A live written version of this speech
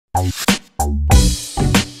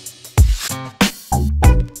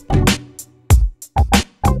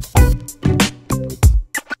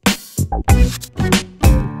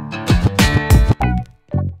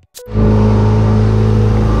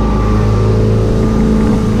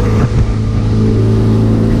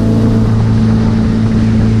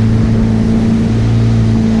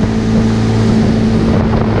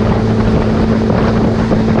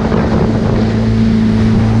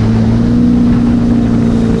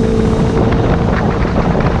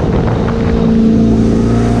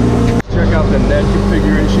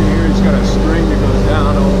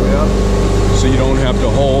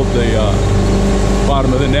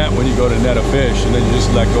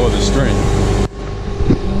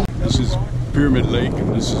Pyramid Lake,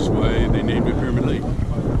 and this is why they named it Pyramid Lake.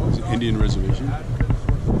 It's an Indian reservation.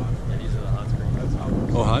 These are the hot springs.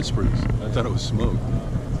 Oh, hot springs. I thought it was smoke.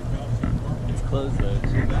 It's closed though.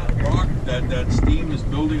 That rock that steam is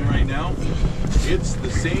building right now, it's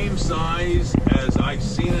the same size as I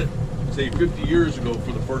seen it, say 50 years ago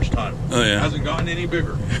for the first time. Oh yeah. It hasn't gotten any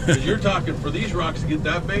bigger. Because you're talking, for these rocks to get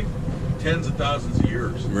that big, tens of thousands of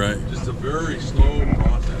years. Right. Just a very slow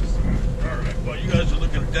process. All right, well, you guys are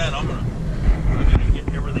looking at that. I'm gonna get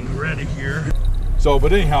everything ready here. So,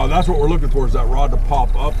 but anyhow, that's what we're looking for, is that rod to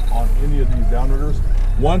pop up on any of these downriggers.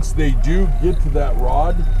 Once they do get to that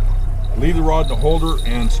rod, leave the rod in the holder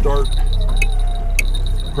and start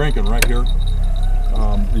cranking right here.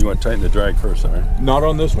 You want to tighten the drag first, all right? Not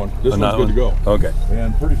on this one. This one's good to go. Okay.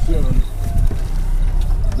 And pretty soon,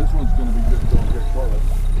 this one's going to be good to go here shortly.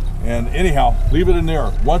 And anyhow, leave it in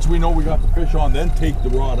there. Once we know we got the fish on, then take the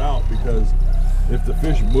rod out, because if the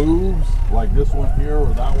fish moves, like this one here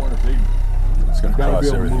or that one, if they, it's going to cross be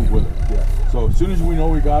able everything. to move with it. Yeah. So as soon as we know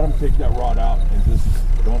we got them, take that rod out and just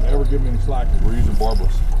don't ever give me any slack, because we're using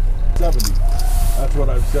barbless. 70. That's what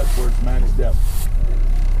I've set for its max depth.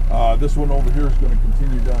 This one over here is going to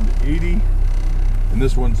continue down to 80, and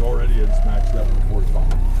this one's already at its max depth of 45.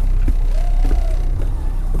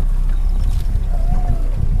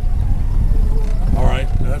 All right,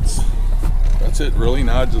 that's it really.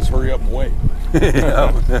 Now just hurry up and wait.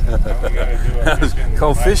 That's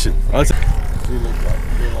called fishing. That's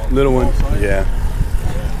little one. Yeah.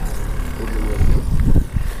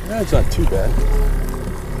 That's not too bad.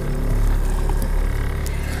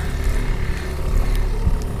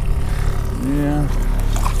 Yeah.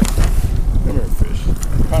 Come here, fish.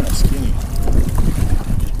 Kind of skinny.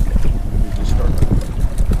 Maybe just start.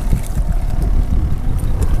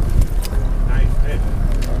 Nice fish.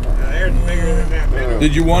 Now there's bigger than that minnow.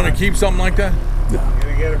 Did you want to keep something like that? You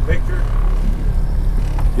gonna get a picture?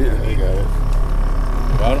 Yeah, I got it.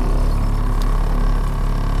 Got him?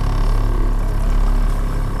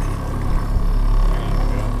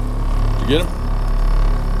 Did you get him?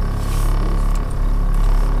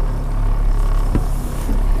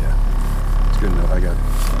 Good enough, I got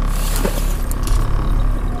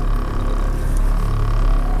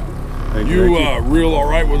it. You reel all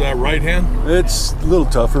right with that right hand? It's a little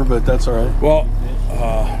tougher, but that's all right. Well,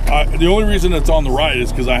 the only reason it's on the right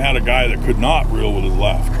is because I had a guy that could not reel with his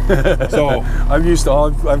left. So I've used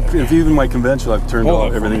all. If even my conventional, I've turned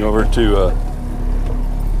everything over to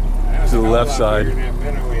the left side. Bigger than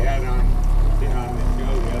that minnow we had on the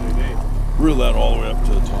show the other day. reel that all the way up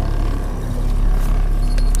to the top.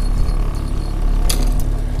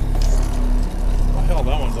 Hell,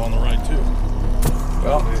 that one's on the right too.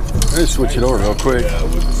 Well, let's switch it over real quick. Yeah,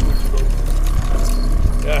 we'll just switch it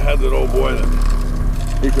over. Yeah, I had that old boy that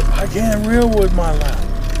he goes, I can't reel with my left.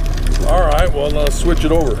 All right, well, let's switch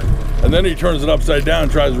it over. And then he turns it upside down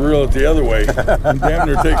and tries to reel it the other way. And damn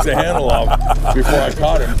near takes the handle off before I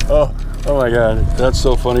caught him. Oh my God, that's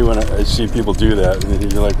so funny when I see people do that.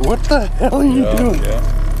 And you're like, what the hell are you doing? Yeah.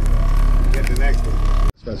 Get the next one.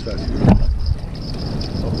 Fast.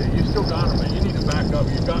 Okay, you still got him, but you need to back up.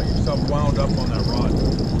 You got yourself wound up on that rod.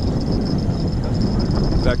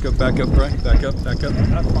 Back up, right? Back up. That's fine,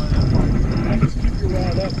 that's fine. Just keep your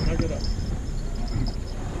rod up and I get up.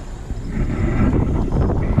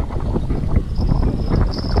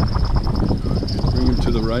 Bring him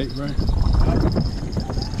to the right, right?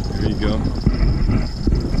 There you go.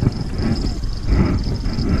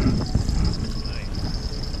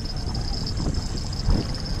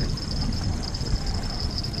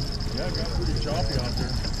 Yeah, I got pretty choppy out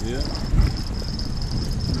there. Yeah.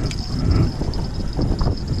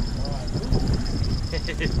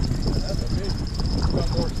 That's a big, got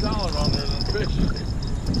more salad on there than fish.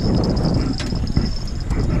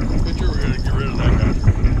 Picture, we're gonna get rid of that guy.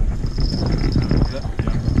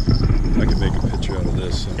 I can make a picture out of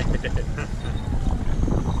this. So.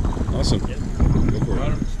 Awesome. Go for it.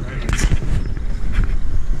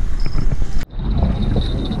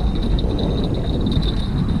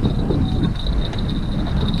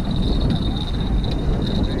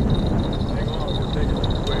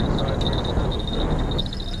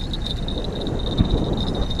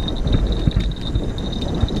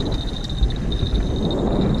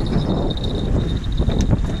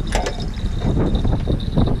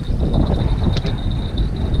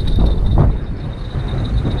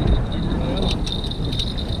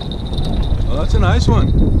 That's a nice one.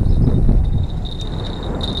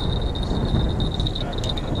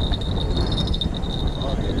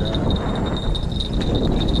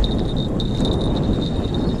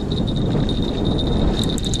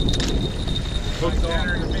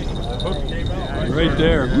 Hook came out Right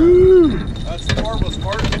there. Woo! That's the marvelous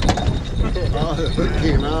part. Oh, the hook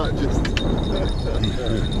came out just.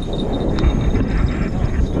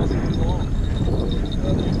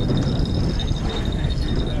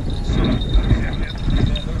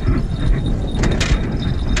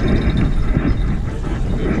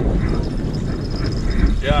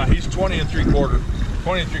 Yeah, he's 20 3/4.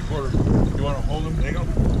 20 3/4. You want to hold him? Hang on.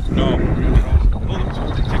 No. Hold him.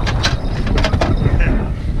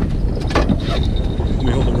 Let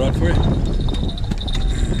me hold the rod for you.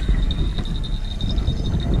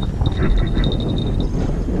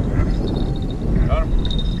 Got him.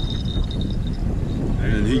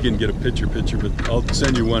 And he can get a picture, but I'll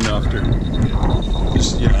send you one after.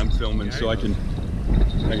 Just, yeah, I'm filming, so I got it.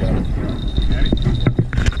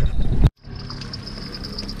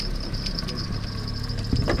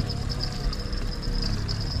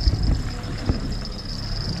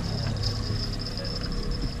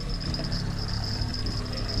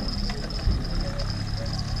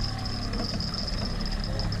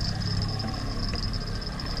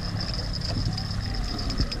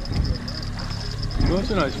 Well,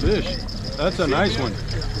 that's a nice fish. That's a nice one.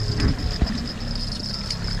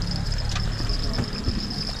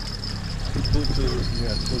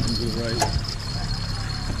 Yeah, tilting to the right.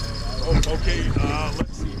 Oh, okay,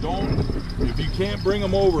 let's see. If you can't bring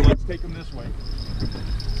them over, let's take them this way.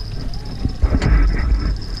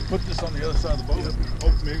 Put this on the other side of the boat. Yep.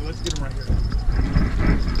 Oh, maybe let's get them right here.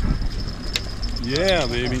 Yeah,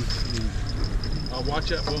 baby. Watch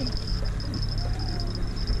that boom.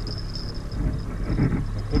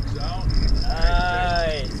 Hooks out.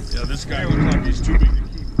 Nice. Yeah, this guy looks like he's too big to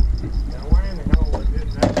keep. Now, why in the hell was it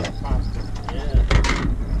that cost? Yeah.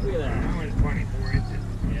 Look at that. That was 24 inches.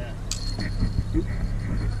 Yeah.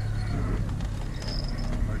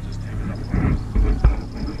 Or just take it up.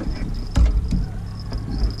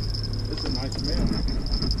 This is a nice man.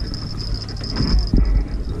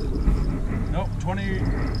 Nope, 21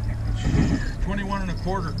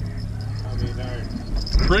 1/4. I mean,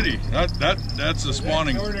 Pretty. That's a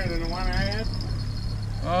spawning. shorter than the one I had?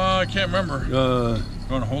 I can't remember. You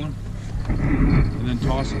want to hold him? And then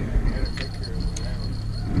toss him.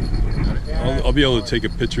 I'll be able to take a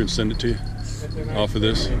picture and send it to you off of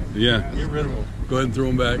this. Yeah. Get rid of him. Go ahead and throw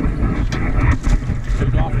them back.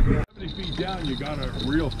 Take off. 70 feet down, you got to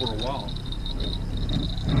reel for a while.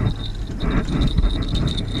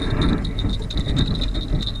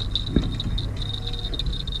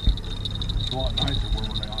 It's a lot nicer when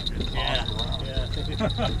we're not getting tossed around. Yeah.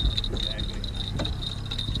 Exactly.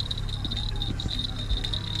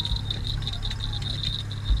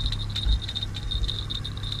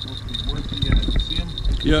 See him?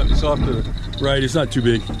 Yeah, it's off to the right. It's not too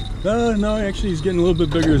big. No, actually, he's getting a little bit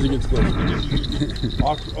bigger as he gets closer.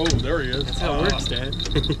 Oh, there he is. That's how it works, Dad.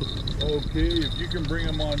 Okay, if you can bring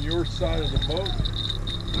him on your side of the boat,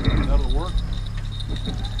 that'll work.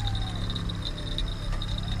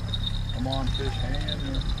 Come on, fish, hang in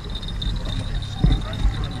there.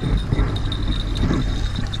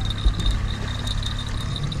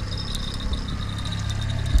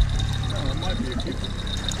 Oh, it might be a keeper.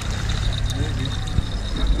 Maybe.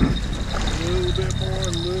 A little bit more,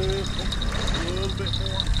 a little bit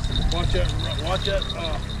more. Watch that, watch that.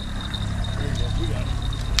 There you go, we got it.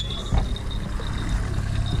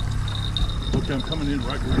 Okay, I'm coming in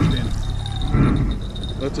right where you're standing.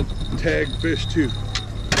 That's a tag fish too.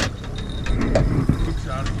 Hooks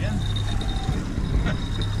out again.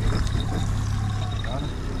 Got him.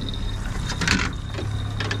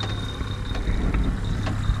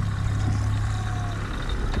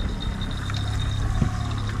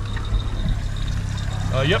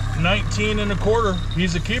 Yep, 19 1/4.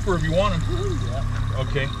 He's a keeper if you want him. Yeah.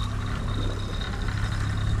 Okay.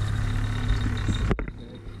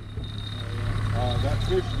 That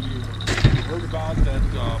fish you heard about, that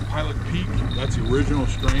Pilot Peak, that's the original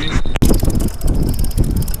strain.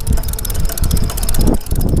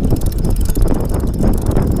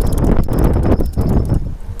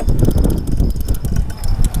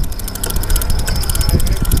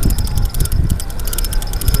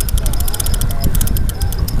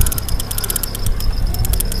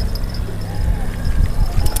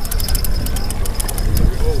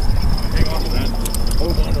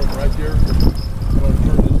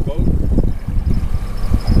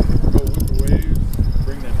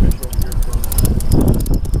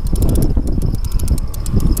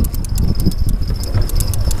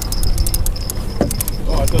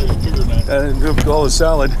 All the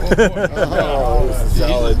salad. Oh,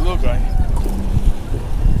 salad. Little guy.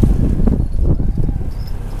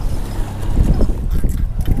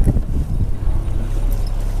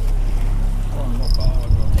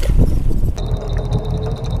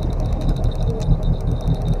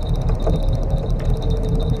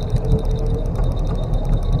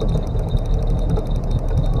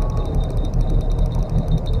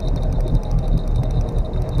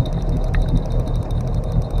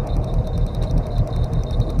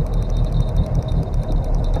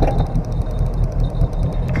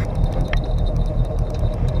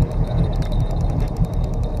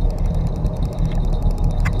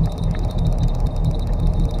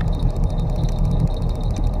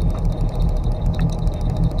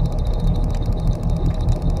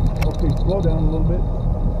 slow down a little bit.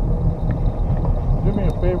 Do me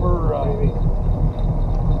a favor.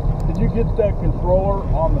 Did you get that controller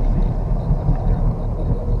on the seat?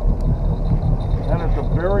 And at the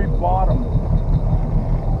very bottom,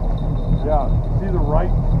 yeah, see the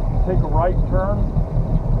right, take a right turn.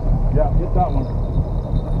 Yeah, hit that one.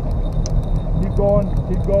 Keep going,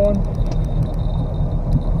 keep going.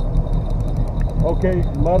 Okay,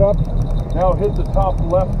 let up. Now hit the top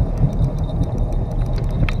left.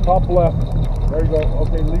 Top left. There you go.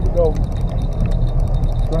 Okay, leave it go.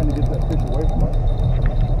 Trying to get that fish away from us.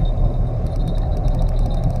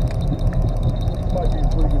 This might be a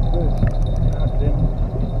pretty good fish. God damn it.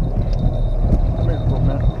 Come here for a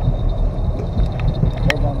minute.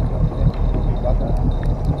 Hold on. Got that.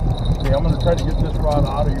 Okay, I'm going to try to get this rod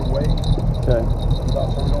out of your way. Okay. So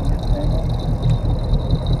we don't get tangled.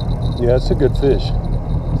 Yeah, it's a good fish.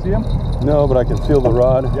 See him? No, but I can feel the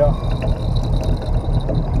rod. Yeah.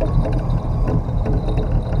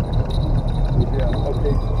 Yeah,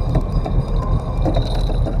 okay.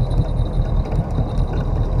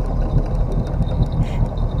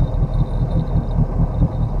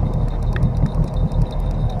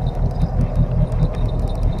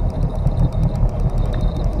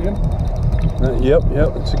 See him?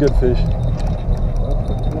 Yep, it's a good fish.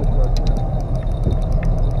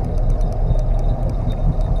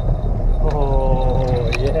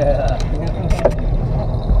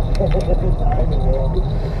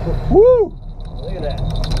 Woo! Look at that.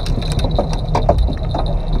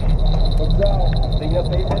 What's that? Think up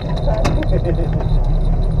 8 inches time?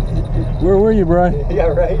 Where were you, Brian? Yeah,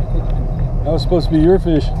 right. That was supposed to be your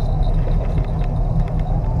fish.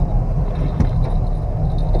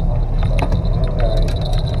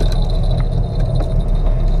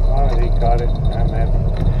 Oh, he caught it. I'm happy.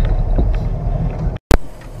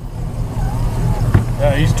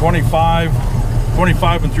 Yeah, he's 25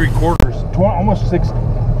 and 3/4. Almost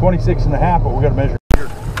 26 and a half, but we got to measure here.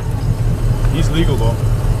 He's legal though.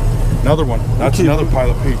 Another one. That's Okay. another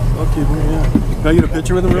pilot peak. Okay, yeah. Can I get a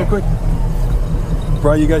picture with him real quick?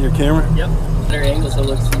 Brian, you got your camera? Yep. Better angle so it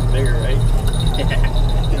looks bigger, right?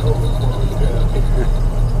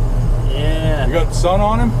 Yeah. You got the sun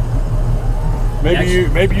on him?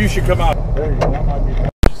 Maybe you should come out. There you go. That might be a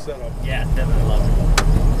nice setup. Yeah, definitely love it.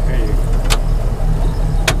 There you go.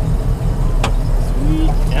 Sweet.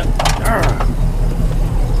 Yep.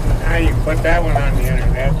 Now you put that one on the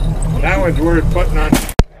internet. That one's worth putting on.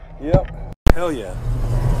 Yep. Hell yeah.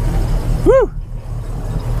 Woo!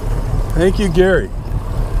 Thank you, Gary.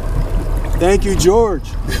 Thank you, George.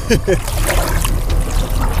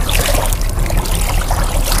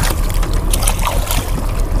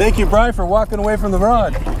 Thank you, Brian, for walking away from the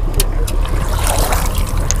rod.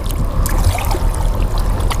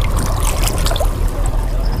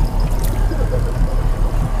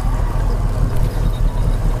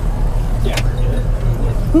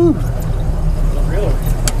 Whew. Really?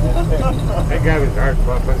 That guy was hard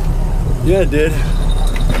pumping. Yeah, it did.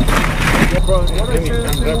 What did I say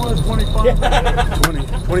this thing was?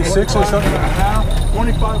 25? 26 or something?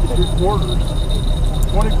 25 and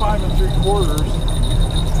 3/4. 25 and 3/4.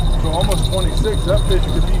 So almost 26. That fish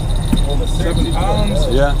could be almost 7 pounds.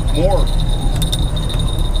 Yeah. More.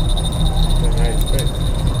 That's a nice fish.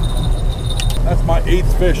 That's my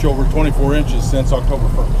 8th fish over 24 inches since October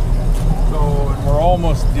 1st. So and we're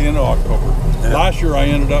almost at the end of October. Yeah. Last year I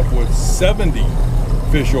ended up with 70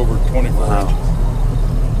 fish over 24 Wow. inches.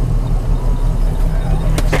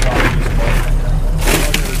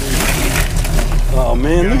 Oh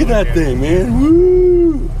man, look at that thing, man.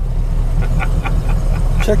 Woo!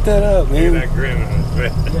 Check that out, Look at man. that grin on his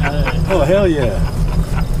face. Oh, hell yeah.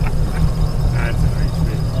 That's a nice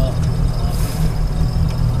fish.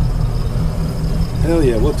 Hell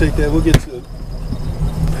yeah, we'll take that. We'll get to.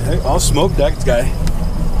 I'll smoke that guy.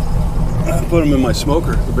 I'll put them in my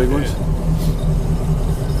smoker, the big ones.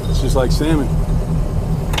 It's just like salmon.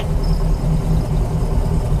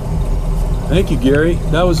 Thank you, Gary.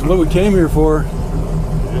 That was what we came here for.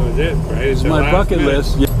 That was it, right? It's my bucket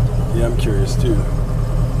list. Yeah, I'm curious too.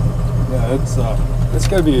 Yeah, it's It's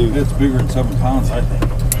gotta be. it's bigger than 7 pounds, I think.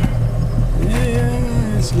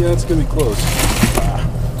 Yeah, it's gonna be close.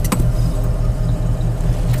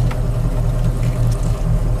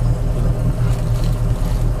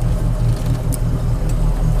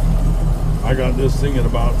 I got this thing at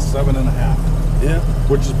about 7.5. Yeah.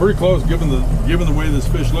 Which is pretty close given the way this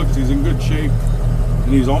fish looks. He's in good shape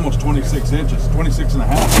and he's almost 26 inches, 26 and a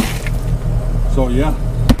half. So yeah,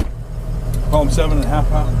 call him 7.5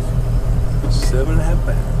 pounds. 7.5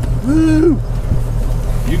 pounds. Woo!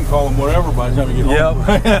 You can call him whatever by the time you get home.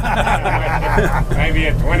 Yep. Maybe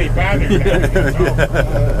a 20 pounder.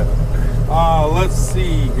 Let's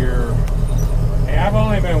see here. Hey, I've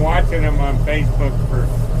only been watching him on Facebook for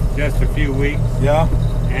just a few weeks, Yeah.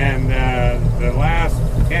 and the last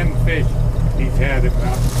 10 fish he's had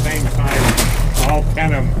about the same time, all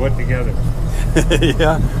 10 of them put together.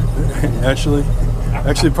 Yeah. Actually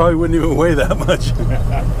probably wouldn't even weigh that much.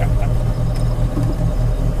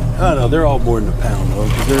 I don't know. They're all more than a pound though.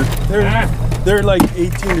 'Cause they're like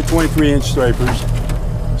 18 to 23 inch stripers,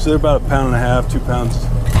 so they're about 1.5 pounds, 2 pounds.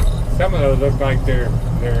 Some of those look like they're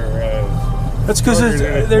That's because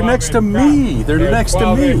they're next to me. They're next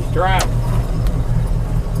to me. Trout.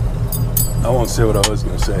 I won't say what I was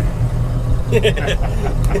going to say. He's gonna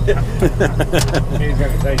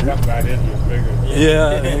say something about it was bigger.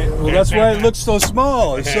 Yeah, well, that's why it looks so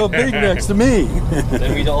small. It's so big next to me.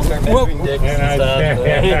 Then we'd all start measuring dicks and stuff.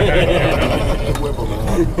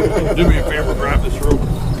 Do me a favor, grab this rope.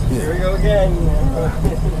 Here we go again.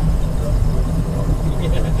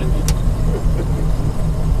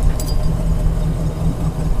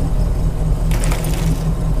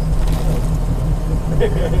 Wait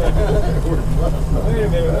a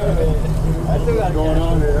minute. I still got going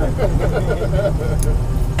on here.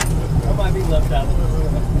 I might be left out.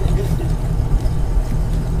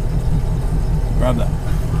 Grab that.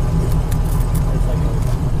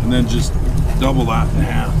 And then just double that in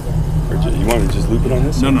half. You want me to just loop it on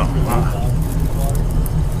this? No.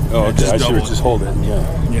 Oh, okay. Just I should double it. just hold it. Yeah.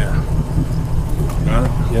 Yeah. Got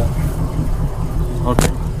it? Yeah. Okay.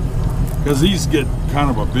 Because these get kind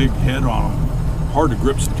of a big head on them. Hard to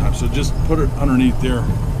grip sometimes, so just put it underneath there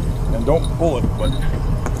and don't pull it, but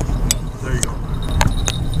there you go.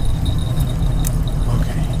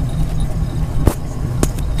 Okay.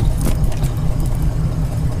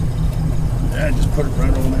 Yeah, just put it right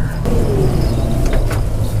over there.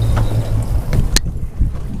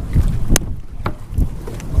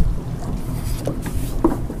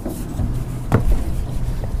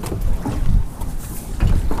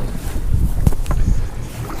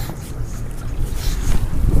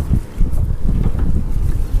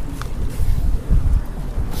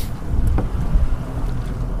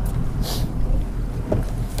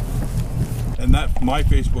 And that my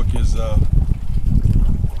Facebook is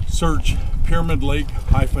search Pyramid Lake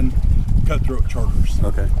Cutthroat Charters.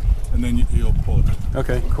 Okay. And then you'll pull it.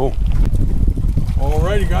 Okay, cool.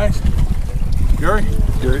 Alrighty, guys. Gary,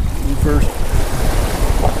 Garrett, you first.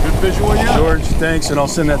 good fishing with you. George, thanks, and I'll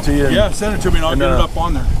send that to you. Yeah, send it to me and I'll get it up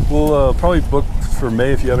on there. We'll probably book for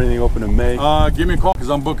May if you have anything open in May. Give me a call because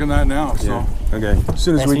I'm booking that now. So. Yeah. Okay. As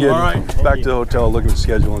soon as we get All right. back to the hotel, look at the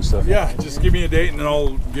schedule and stuff. Yeah, just give me a date and then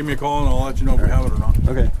I'll give me a call and I'll let you know if we have it or not.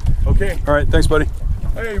 Okay. Okay. All right. Thanks, buddy.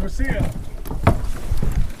 Hey, we'll see ya.